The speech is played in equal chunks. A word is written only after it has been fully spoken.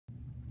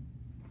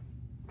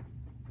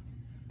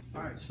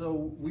All right,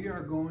 so we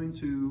are going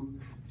to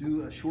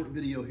do a short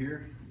video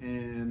here,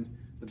 and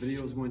the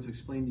video is going to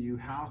explain to you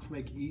how to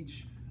make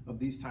each of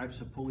these types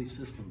of pulley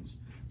systems.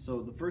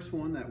 So the first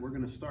one that we're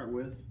going to start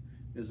with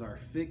is our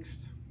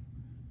fixed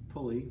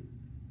pulley,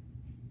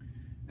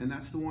 and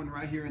that's the one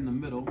right here in the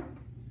middle.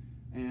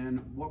 And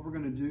what we're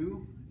going to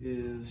do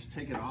is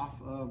take it off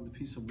of the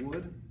piece of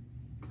wood.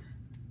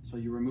 So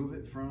you remove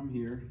it from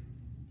here,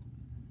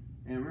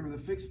 and remember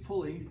the fixed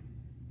pulley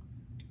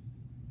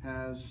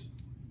has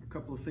a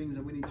couple of things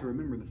that we need to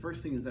remember. The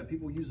first thing is that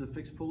people use a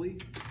fixed pulley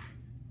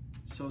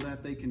so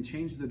that they can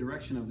change the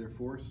direction of their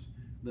force.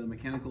 The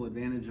mechanical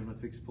advantage of a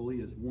fixed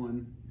pulley is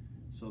 1,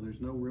 so there's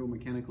no real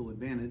mechanical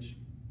advantage.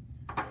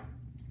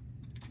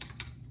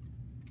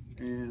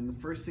 And the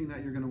first thing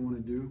that you're going to want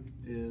to do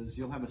is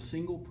you'll have a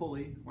single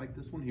pulley like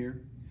this one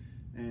here,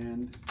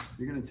 and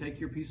you're going to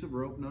take your piece of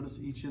rope. Notice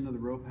each end of the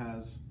rope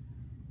has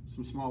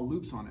some small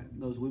loops on it.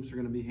 Those loops are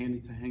going to be handy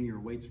to hang your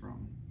weights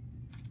from.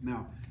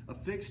 Now, a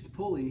fixed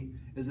pulley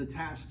is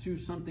attached to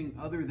something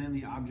other than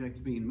the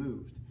object being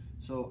moved.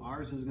 So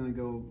ours is going to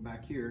go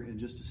back here in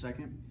just a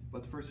second,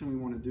 but the first thing we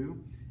want to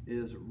do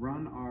is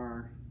run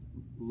our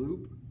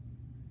loop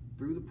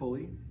through the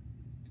pulley.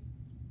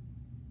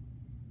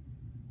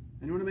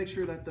 And you want to make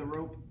sure that the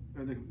rope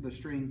or the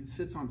string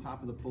sits on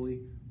top of the pulley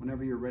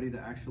whenever you're ready to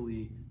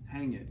actually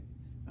hang it.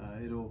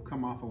 It'll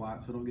come off a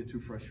lot, so don't get too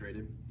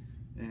frustrated.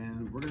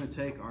 And we're going to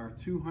take our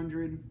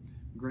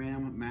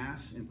 200-gram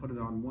mass and put it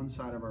on one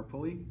side of our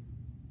pulley.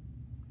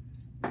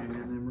 And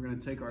then we're going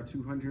to take our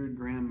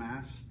 200-gram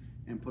mass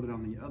and put it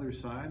on the other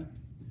side.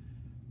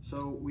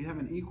 So we have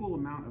an equal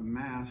amount of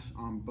mass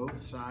on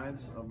both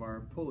sides of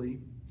our pulley.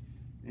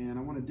 And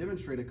I want to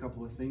demonstrate a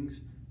couple of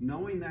things.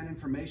 Knowing that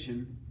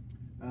information,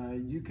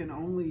 you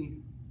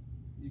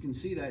can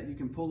see that you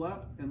can pull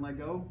up and let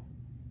go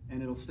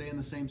and it'll stay in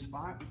the same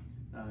spot.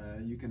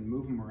 You can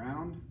move them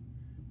around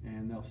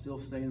and they'll still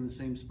stay in the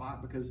same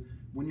spot, because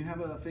when you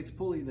have a fixed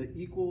pulley, the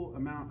equal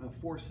amount of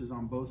force is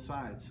on both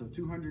sides. So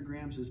 200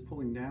 grams is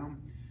pulling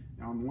down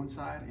on one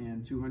side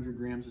and 200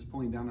 grams is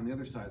pulling down on the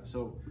other side.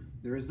 So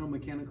there is no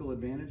mechanical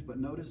advantage, but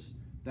notice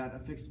that a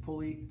fixed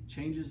pulley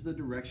changes the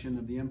direction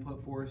of the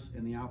input force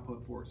and the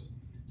output force.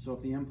 So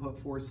if the input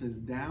force is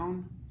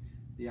down,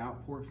 the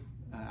output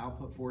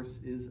force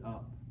is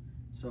up.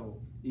 So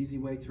easy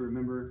way to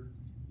remember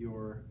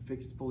your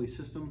fixed pulley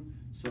system.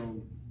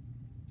 So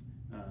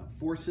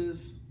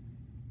forces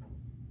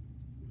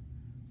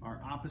are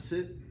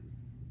opposite,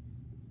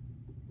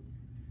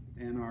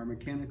 and our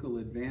mechanical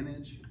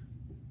advantage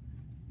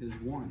is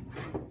 1.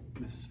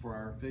 This is for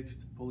our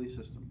fixed pulley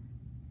system.